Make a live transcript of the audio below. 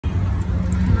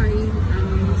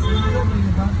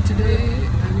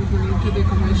the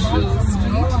commercial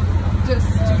street just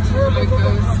to do like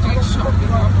a street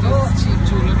shopping of this cheap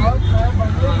jewelry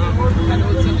and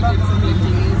also to get some like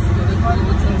lace for the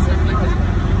clothes and stuff like that.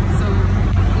 So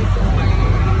this is my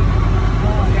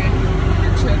friend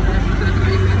Richard that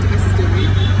I met yesterday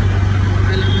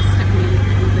while I was standing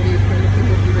in the front of the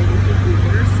hotel waiting for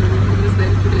Uber. So he was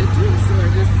there today too, so I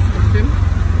just met him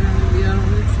and we are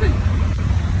on its way.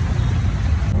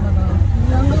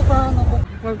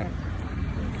 Hold on.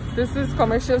 This is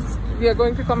commercial. We are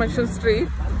going to Commercial Street.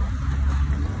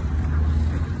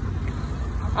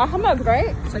 Ahmad,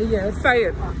 right? Syed.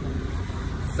 Syed.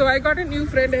 So I got a new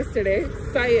friend yesterday,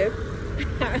 Syed.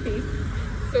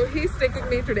 So he's taking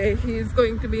me today. He's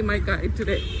going to be my guide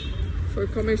today for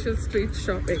Commercial Street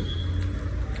shopping.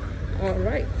 All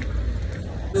right.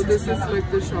 So this is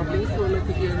like the shopping for like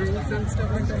the earrings and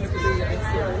stuff like that.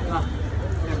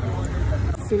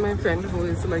 See my friend who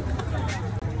is like,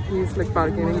 he's like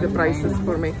bargaining the prices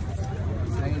for me.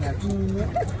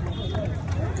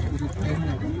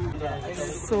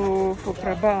 So for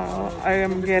Prabha, I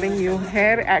am getting you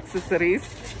hair accessories.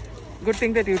 Good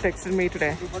thing that you texted me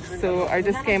today. So I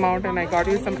just came out and I got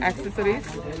you some accessories.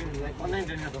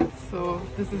 So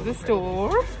this is the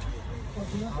store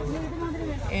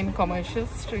in Commercial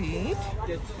Street.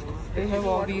 They have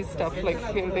all these stuff like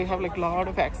here. They have like a lot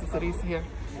of accessories here.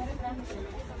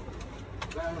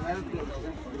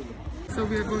 So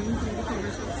we are going to the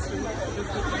Commercial Street.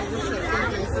 Just look at the shopping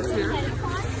places here.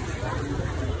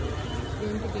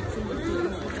 Going to get some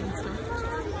necklaces and stuff.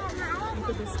 Look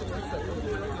at the stores.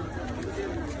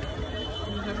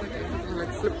 We have like everything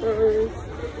like slippers.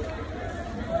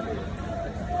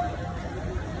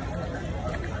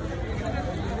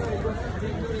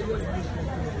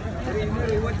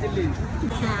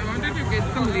 So I wanted to get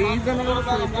some lace and all, so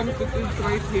it is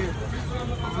right here.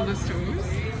 All the stores.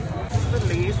 This is the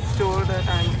lace store that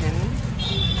I'm in.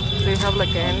 They have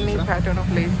like any pattern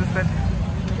of laces that.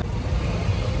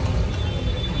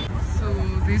 So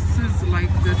this is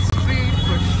like the street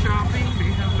for shopping.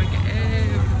 They have like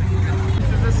everything. This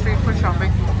is the street for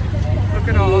shopping. Look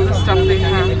at all the stuff they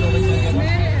have.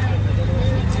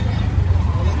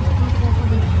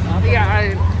 Yeah,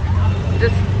 I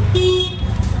just.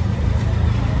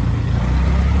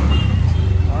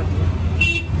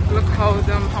 Look how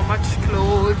much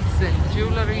clothes and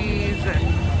jewelries and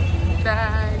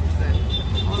bags and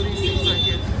all these things are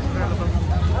here available.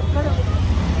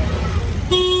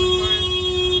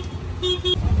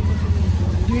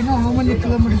 Do you know how many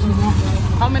kilometers you walk?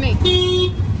 How many?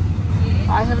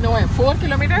 I have no idea. 4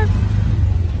 kilometers?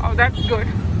 Oh, that's good.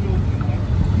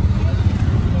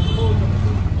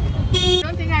 I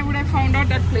don't think I would have found out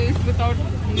that place without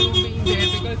you being there,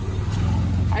 because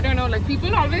I don't know, like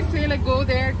people always say like go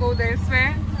there,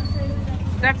 swear.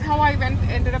 That's how I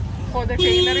ended up for the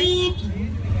tailoring.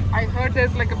 I heard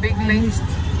there's like a big link.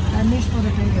 I missed for the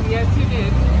tailoring. Yes, you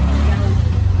did.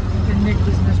 You can make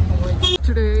business for.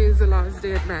 Today is the last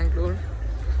day at Bangalore.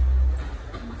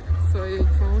 So I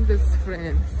found this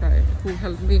friend, Sai, who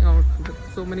helped me out with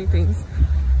so many things.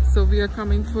 So we are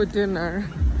coming for dinner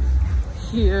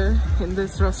here in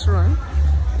this restaurant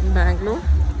in Bangalore.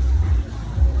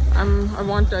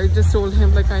 I just told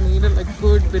him like I needed like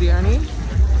good biryani,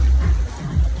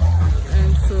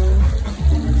 and so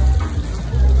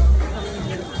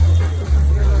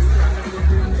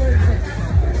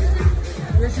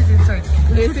Yes, it's inside.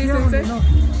 AC is inside? No.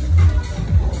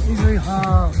 It's very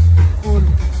cold.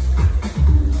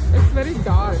 It's very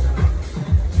dark.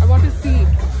 I want to see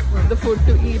the food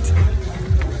to eat.